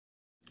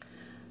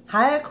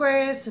Hi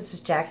Aquarius, this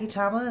is Jackie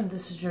Tomlin, and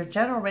this is your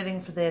general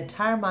reading for the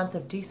entire month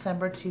of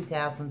December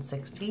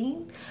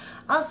 2016.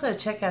 Also,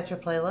 check out your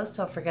playlist.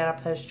 Don't forget I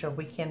post your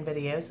weekend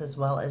videos as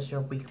well as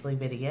your weekly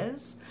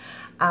videos.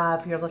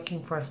 If you're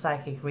looking for a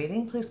psychic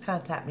reading, please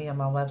contact me on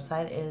my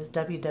website. It is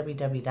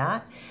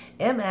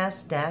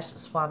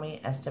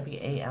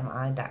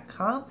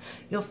www.ms-swami.com.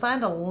 You'll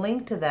find a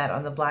link to that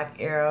on the black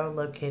arrow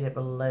located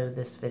below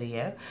this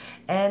video.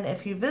 And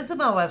if you visit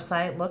my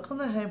website, look on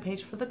the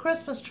homepage for the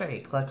Christmas tree.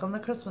 Click on the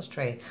Christmas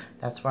tree.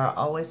 That's where I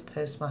always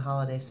post my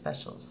holiday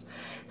specials.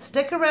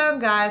 Stick around,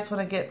 guys.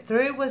 When I get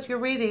through with your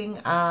reading,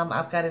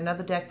 I've got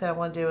another deck that I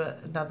want to do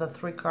another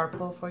 3-card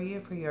pull for you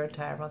for your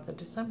entire month of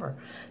December.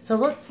 So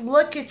let's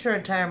look at your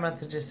entire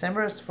month of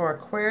December. It's for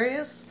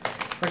Aquarius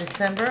for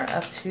December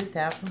of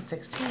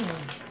 2016.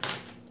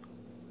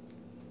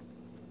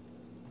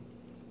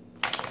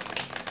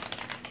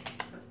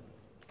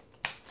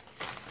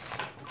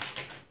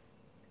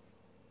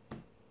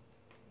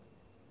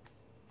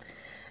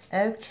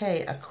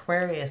 Okay,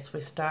 Aquarius,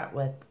 we start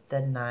with the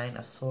 9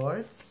 of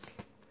Swords,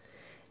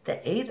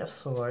 the 8 of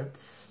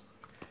Swords,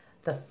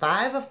 the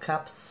 5 of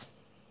Cups,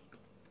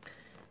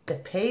 the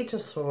Page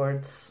of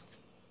Swords,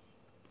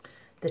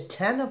 the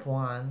 10 of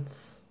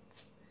Wands,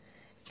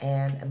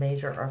 and a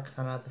major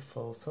arcana of the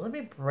Fool. So let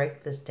me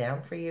break this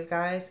down for you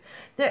guys.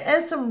 There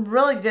is some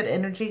really good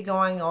energy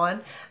going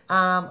on.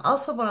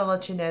 Also want to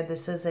let you know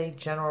this is a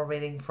general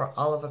reading for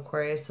all of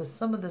Aquarius. So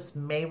some of this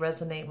may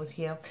resonate with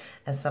you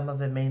and some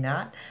of it may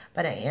not.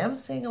 But I am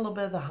seeing a little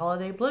bit of the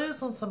holiday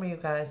blues on some of you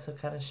guys. So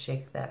kind of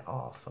shake that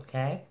off,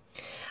 okay?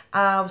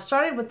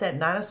 Starting with that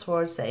 9 of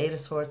Swords, the 8 of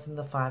Swords, and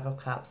the 5 of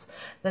Cups.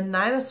 The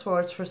 9 of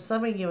Swords, for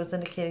some of you, is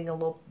indicating a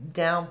little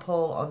down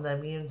pull on the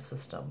immune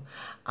system.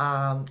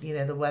 You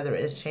know, the weather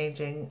is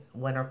changing,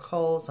 winter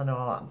colds. I know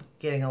I'm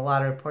getting a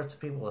lot of reports of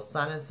people with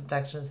sinus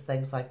infections,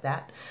 things like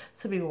that.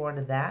 So be warned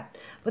of that.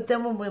 But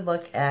then when we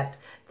look at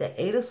the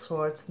 8 of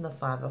Swords and the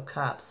 5 of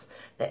Cups,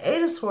 the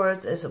 8 of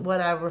Swords is what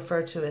I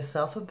refer to as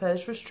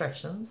self-imposed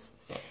restrictions.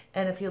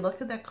 And if you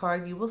look at that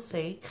card, you will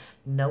see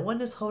no one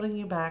is holding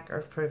you back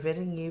or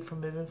preventing you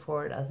from moving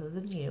forward other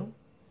than you.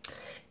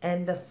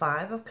 And the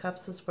 5 of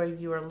Cups is where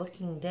you are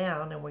looking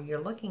down. And when you're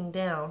looking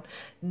down,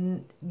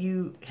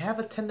 you have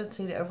a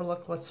tendency to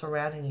overlook what's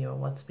surrounding you and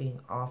what's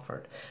being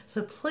offered.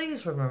 So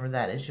please remember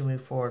that as you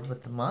move forward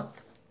with the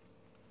month.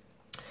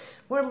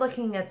 We're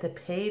looking at the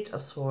Page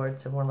of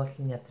Swords, and we're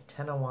looking at the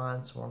 10 of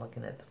Wands, and we're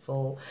looking at the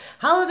Fool.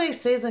 Holiday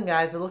season,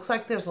 guys. It looks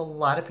like there's a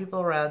lot of people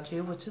around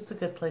you, which is a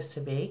good place to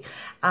be.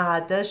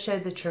 It does show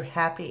that you're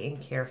happy and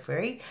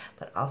carefree,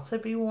 but also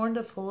be warned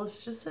of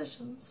foolish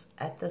decisions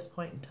at this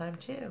point in time,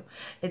 too.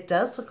 It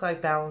does look like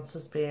balance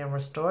is being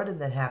restored and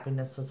that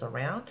happiness is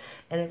around.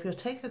 And if you'll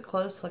take a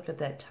close look at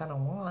that 10 of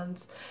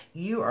Wands,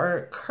 you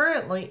are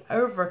currently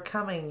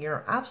overcoming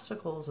your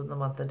obstacles in the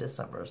month of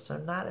December, so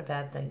not a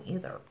bad thing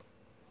either.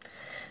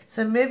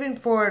 So moving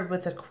forward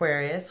with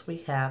Aquarius, we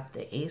have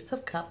the Ace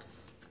of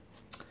Cups,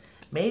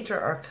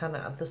 Major Arcana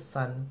of the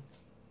Sun,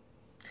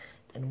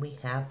 and we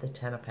have the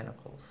 10 of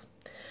Pentacles.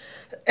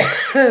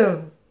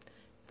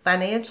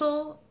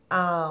 Financial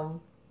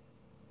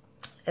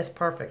is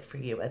perfect for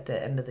you at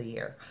the end of the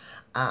year.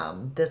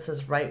 This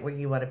is right where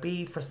you want to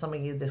be. For some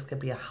of you, this could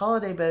be a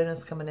holiday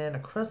bonus coming in, a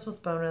Christmas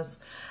bonus,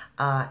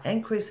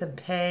 increase in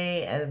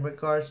pay in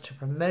regards to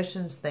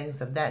promotions, things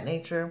of that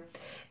nature.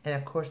 And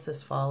of course,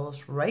 this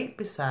follows right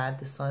beside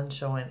the sun,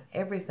 showing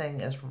everything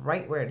is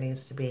right where it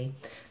needs to be,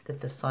 that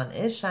the sun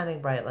is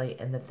shining brightly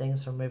and that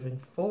things are moving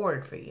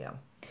forward for you.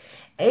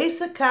 Ace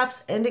of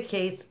Cups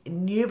indicates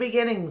new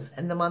beginnings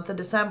in the month of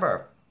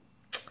December.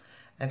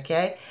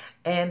 Okay,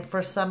 and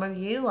for some of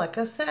you, like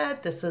I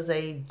said, this is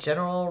a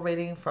general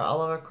reading for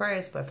all of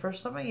Aquarius, but for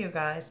some of you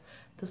guys,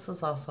 this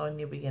is also a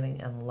new beginning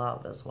in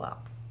love as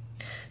well.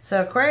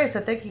 So Aquarius,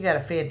 I think you got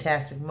a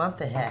fantastic month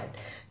ahead.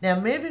 Now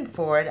moving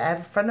forward, I have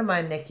a friend of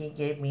mine, Nikki,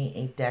 gave me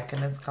a deck,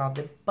 and it's called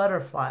the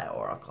Butterfly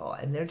Oracle,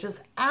 and they're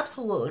just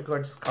absolutely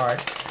gorgeous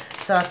cards.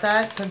 So I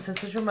thought, since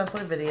this is your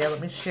monthly video, let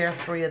me share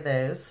three of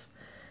those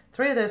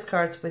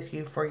cards with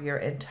you for your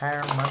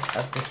entire month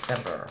of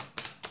December.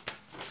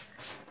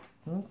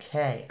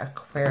 Okay,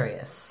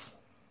 Aquarius.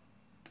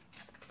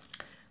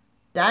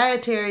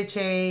 Dietary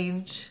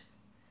change.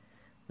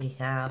 We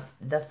have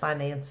the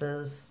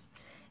finances.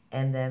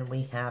 And then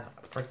we have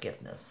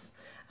forgiveness.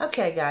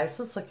 Okay, guys,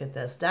 let's look at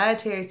this.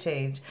 Dietary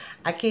change.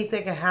 I can't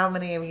think of how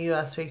many of you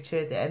I speak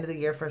to at the end of the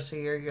year, first of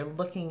the year, you're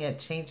looking at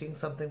changing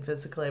something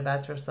physically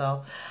about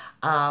yourself.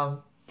 And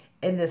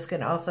this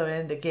can also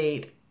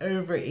indicate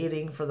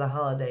overeating for the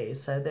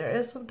holidays. So there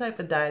is some type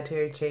of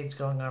dietary change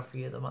going on for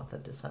you the month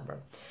of December.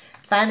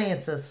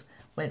 Finances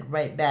went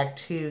right back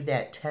to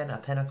that 10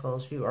 of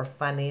Pentacles. You are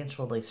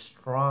financially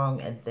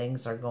strong and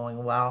things are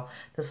going well.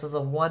 This is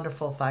a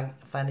wonderful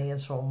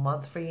financial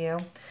month for you.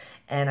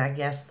 And I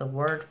guess the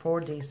word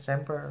for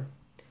December,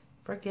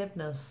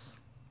 forgiveness.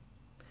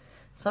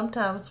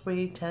 Sometimes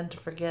we tend to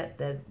forget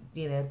that,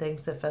 you know,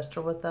 things that fester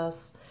with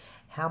us,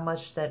 how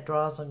much that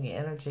draws on your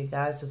energy,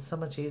 guys. It's so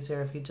much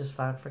easier if you just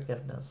find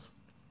forgiveness.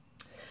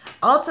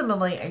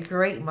 Ultimately, a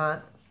great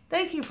month.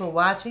 Thank you for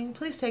watching.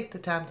 Please take the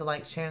time to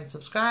like, share, and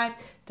subscribe.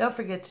 Don't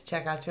forget to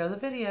check out your other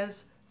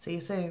videos. See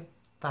you soon.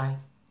 Bye.